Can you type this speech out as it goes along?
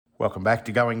Welcome back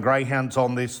to Going Greyhounds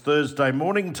on this Thursday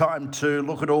morning. Time to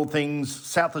look at all things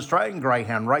South Australian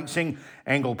greyhound racing.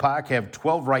 Angle Park have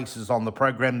 12 races on the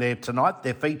program there tonight.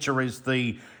 Their feature is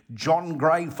the John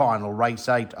Gray final, race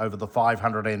 8 over the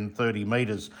 530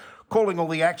 metres. Calling all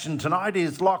the action tonight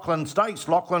is Lachlan Stace.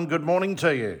 Lachlan, good morning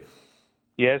to you.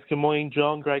 Yes, good morning,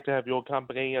 John. Great to have your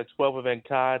company. A 12-event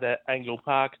card at Angle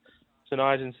Park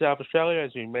tonight in South Australia.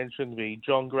 As you mentioned, the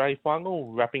John Gray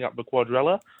final, wrapping up the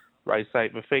quadrella. Race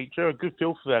 8 the feature. A good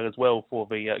feel for that as well for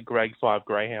the Grade 5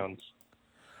 Greyhounds.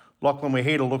 Lachlan, we're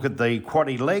here to look at the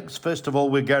quaddie legs. First of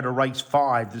all, we go to race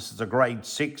 5. This is a grade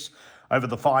 6 over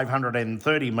the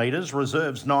 530 metres.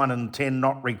 Reserves 9 and 10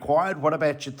 not required. What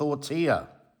about your thoughts here?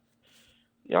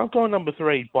 Yeah, I've gone number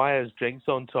 3, Buyers Jinx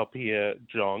on top here,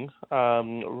 John.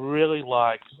 Really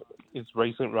like his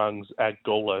recent runs at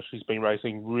Gawler. She's been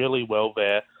racing really well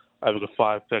there over the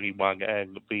 531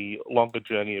 and the longer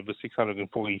journey of the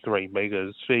 643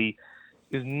 metres. She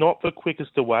is not the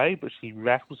quickest away, but she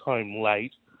rattles home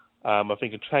late. I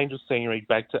think a change of scenery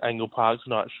back to Angle Park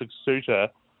tonight should suit her.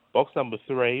 Box number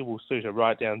 3 will suit her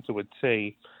right down to a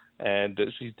T, and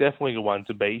she's definitely the one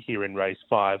to beat here in race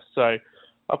 5. So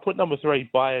I put number 3,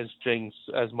 Buyers Jinx,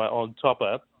 as my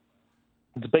on-topper.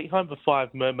 To beat home the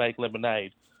 5, Mermaid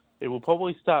Lemonade. It will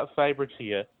probably start favourite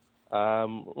here.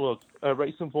 Look, her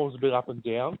recent form's a bit up and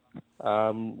down.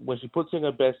 When she puts in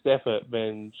her best effort,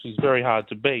 then she's very hard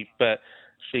to beat, but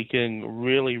she can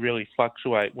really, really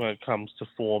fluctuate when it comes to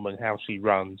form and how she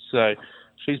runs. So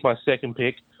she's my second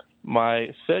pick.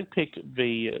 My third pick,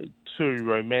 the 2,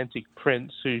 Romantic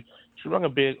Prince, who should run a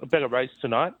better race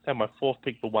tonight. And my fourth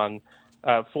pick,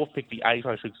 the 8,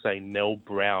 I should say, Nell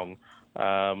Brown,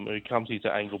 who comes here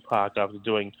to Angle Park after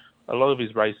doing a lot of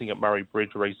his racing at Murray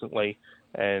Bridge recently.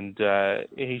 And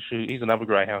he's another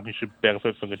greyhound who should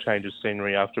benefit from the change of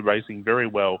scenery after racing very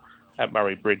well at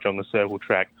Murray Bridge on the circle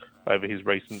track over his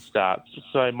recent starts.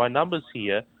 So my numbers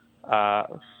here are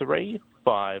 3,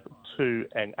 5, 2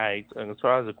 and 8. And as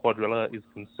far as the quadrilla is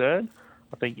concerned,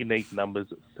 I think you need numbers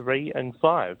 3 and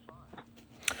 5.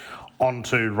 On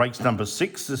to race number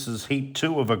 6. This is heat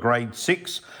 2 of a grade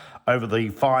 6 over the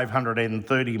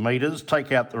 530 metres.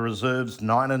 Take out the reserves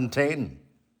 9 and 10.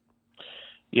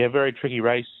 Yeah, very tricky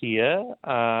race here.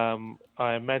 I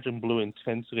imagine Blue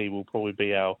Intensity will probably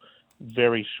be our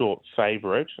very short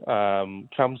favourite.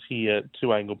 Comes here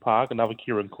to Angle Park, another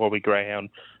Kieran Corby greyhound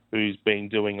who's been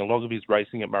doing a lot of his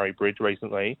racing at Murray Bridge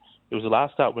recently. It was the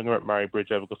last start winner at Murray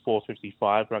Bridge over the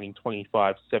 455, running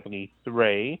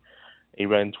 25.73. He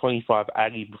ran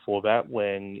 25.80 before that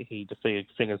when he defeated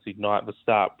Fingers Ignite the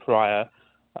start prior.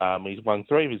 He's won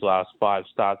 3 of his last 5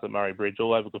 starts at Murray Bridge,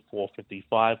 all over the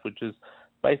 455, which is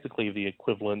basically the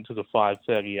equivalent to the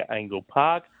 530 at Angle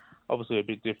Park. Obviously a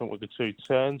bit different with the 2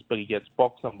 turns, but he gets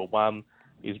box number 1.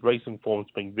 His recent form's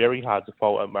been very hard to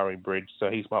fault at Murray Bridge,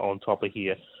 so he's my on-topper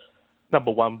here.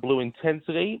 Number 1, Blue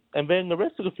Intensity. And then the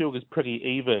rest of the field is pretty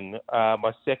even.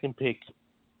 My second pick,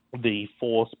 the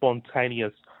 4,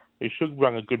 Spontaneous, who should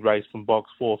run a good race from box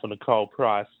 4 for Nicole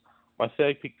Price. My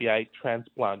third pick, the 8,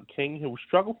 Transplant King, who will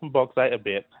struggle from box 8 a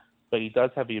bit, but he does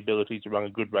have the ability to run a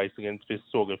good race against this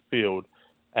sort of field.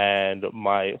 And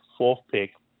my fourth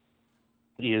pick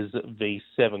is the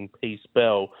 7, Peace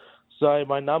Bell. So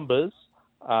my numbers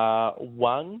are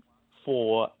 1,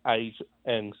 4, 8,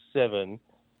 and 7.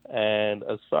 And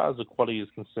as far as the quality is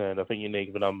concerned, I think you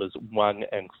need the numbers 1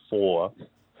 and 4.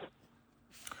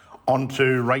 On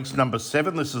to race number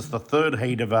 7. This is the third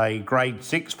heat of a grade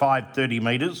 6, 530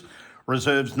 metres.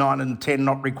 Reserves 9 and 10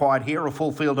 not required here. A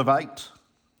full field of 8.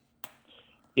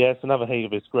 Yeah, it's another heat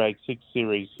of this grade 6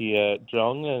 series here,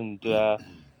 John. And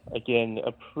again,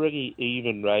 a pretty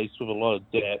even race with a lot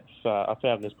of depth. I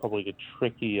found this probably the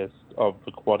trickiest of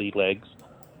the quaddie legs.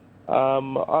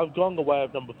 I've gone the way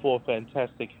of number 4,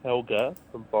 Fantastic Helga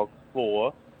from box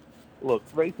 4. Look,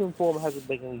 recent form hasn't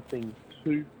been anything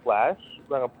too flash.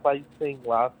 Ran a placing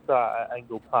last start at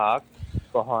Angle Park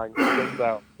behind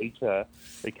Springvale Peter,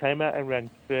 who came out and ran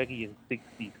 30 and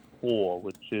 64,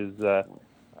 which is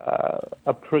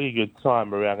a pretty good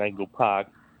time around Angle Park.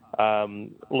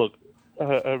 Look,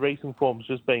 her recent form's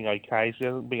just been okay. She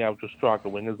hasn't been able to strike a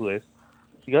winners list.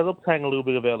 She does obtain a little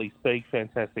bit of early speed,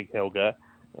 Fantastic Helga.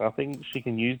 I think she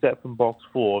can use that from box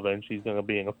 4, then she's going to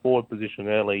be in a forward position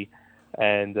early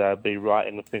and be right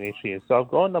in the finish here. So I've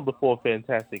gone number 4,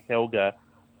 Fantastic Helga,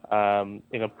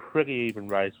 in a pretty even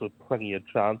race with plenty of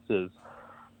chances.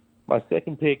 My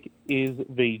second pick is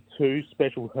the 2,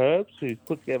 Special Herbs, who's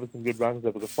put together some good runs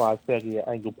over the 530 at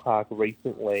Angle Park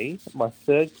recently. My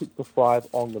third pick, the 5,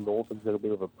 On the North, is at a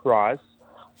bit of a price.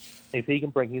 If he can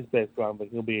bring his best run, then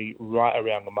he'll be right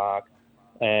around the mark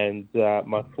And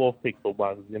my fourth pick for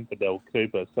one is Infidel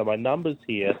Cooper. So my numbers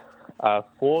here are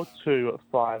 4, 2,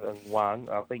 5, and 1.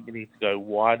 I think you need to go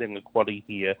wide in the quaddie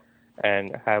here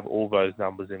and have all those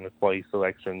numbers in the quaddie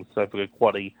selection. So for the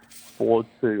quaddie, 4,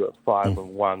 2, 5, and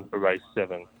 1 for race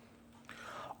 7.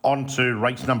 On to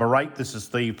race number 8. This is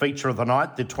the feature of the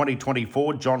night, the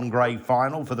 2024 John Gray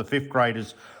Final for the fifth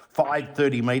graders.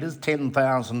 530 metres,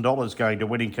 $10,000 going to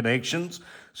Winning Connections.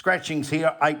 Scratchings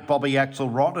here, 8 Bobby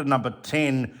Axelrod and number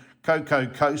 10 Coco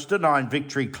Coaster. 9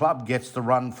 Victory Club gets the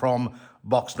run from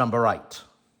box number 8.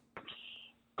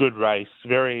 Good race,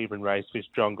 very even race, this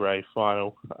John Gray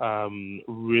Final.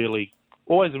 Really,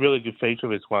 always a really good feature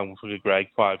of this one for the Grade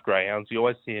 5 Greyhounds. You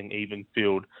always see an even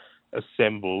field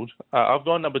assembled. I've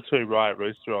gone number 2, Riot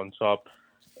Rooster, on top.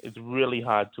 It's really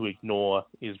hard to ignore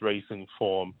his recent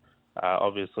form.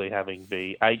 Obviously, having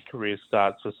the 8 career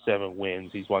starts for 7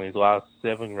 wins. He's won his last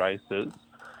 7 races.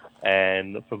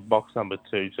 And for box number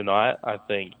 2 tonight, I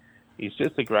think he's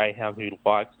just a greyhound who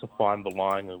likes to find the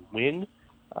line and win.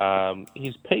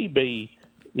 His PB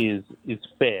is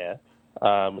fair.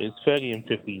 It's 30 and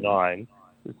 59.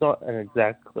 It's not an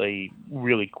exactly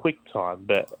really quick time,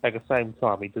 but at the same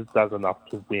time, he just does enough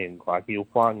to win. Like, he'll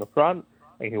find the front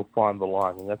and he'll find the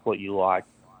line, and that's what you like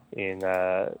in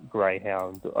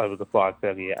Greyhound over the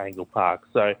 5:30 at Angle Park.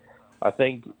 So I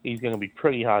think he's going to be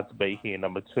pretty hard to beat here.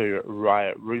 Number 2,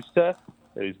 Riot Rooster,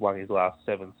 who's won his last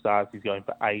 7 starts. He's going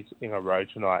for 8 in a row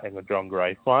tonight in the John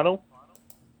Gray Final.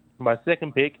 My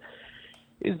second pick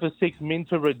is the 6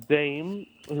 Minter Redeem,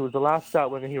 who was the last start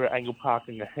winner here at Angle Park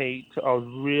in the heat. I was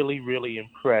really, really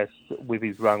impressed with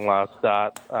his run last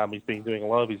start. He's been doing a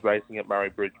lot of his racing at Murray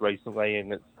Bridge recently,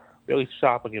 and it's really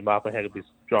sharpened him up ahead of this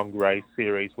John Gray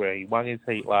series where he won his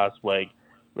heat last week,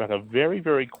 ran a very,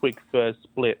 very quick first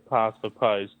split past the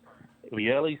post.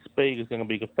 The early speed is going to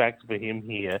be the factor for him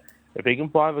here. If he can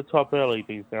find the top early,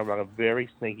 he's going to run a very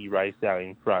sneaky race out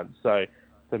in front. So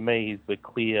for me, he's the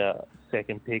clear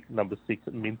second pick, number 6,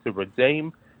 Minter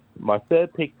Redeem. My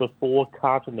third pick for 4,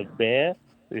 Carton of Bear,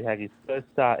 who had his first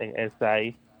start in SA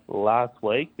last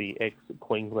week, the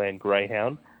ex-Queensland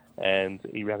Greyhound, and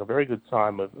he ran a very good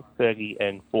time of 30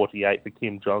 and 48 for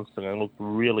Kim Johnston and looked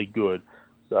really good.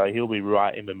 So he'll be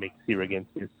right in the mix here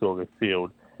against this sort of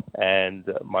field. And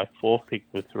my fourth pick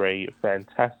for 3,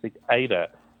 Fantastic Ada.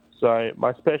 So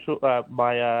my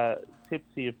tips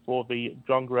here for the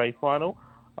John Gray Final,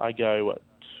 I go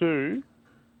 2,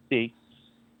 6,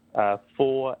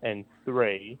 4, and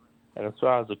 3. And as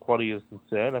far as the quaddie is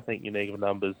concerned, I think you need the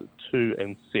numbers 2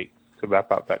 and 6 to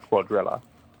wrap up that quadrella.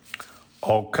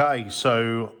 Okay,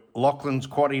 so Lachlan's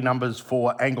quaddie numbers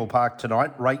for Angle Park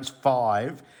tonight. Race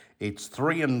 5, it's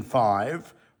 3 and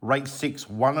 5. Race 6,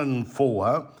 1 and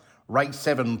 4. Race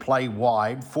 7, play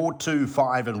wide, 4, 2,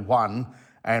 5 and 1.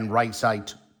 And race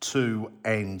 8, 2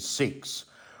 and 6.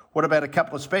 What about a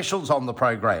couple of specials on the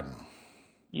program?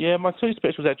 Yeah, my 2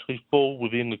 specials actually fall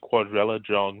within the quadrella,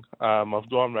 John. I've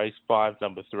gone race 5,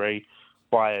 number 3,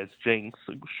 Buyers Jinx.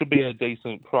 Should be a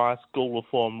decent price. Gula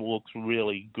form looks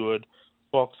really good.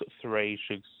 Box 3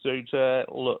 should suit her.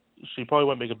 Look, she probably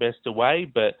won't be the best away,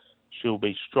 but she'll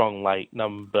be strong late.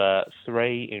 Number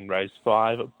 3 in race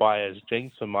 5, Buyers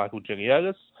Jinx for Michael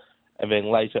Geniotis. And then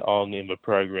later on in the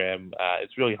program,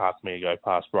 it's really hard for me to go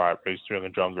past Riot Rooster in the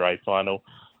John Gray Final.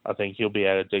 I think he'll be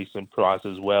at a decent price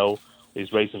as well.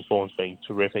 His recent form's been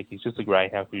terrific. He's just a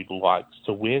greyhound who likes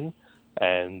to win,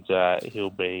 and he'll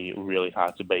be really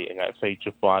hard to beat in that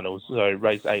feature final. So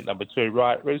race 8, number 2,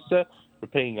 Riot Rooster.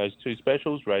 Repeating those 2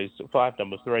 specials, race 5,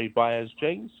 number 3, Buyers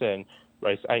Jinx, and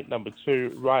race 8, number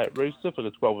 2, Riot Rooster for the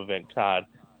 12-event card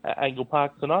at Angle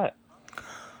Park tonight.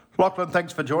 Lachlan,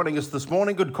 thanks for joining us this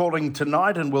morning. Good calling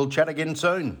tonight, and we'll chat again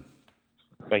soon.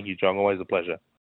 Thank you, John. Always a pleasure.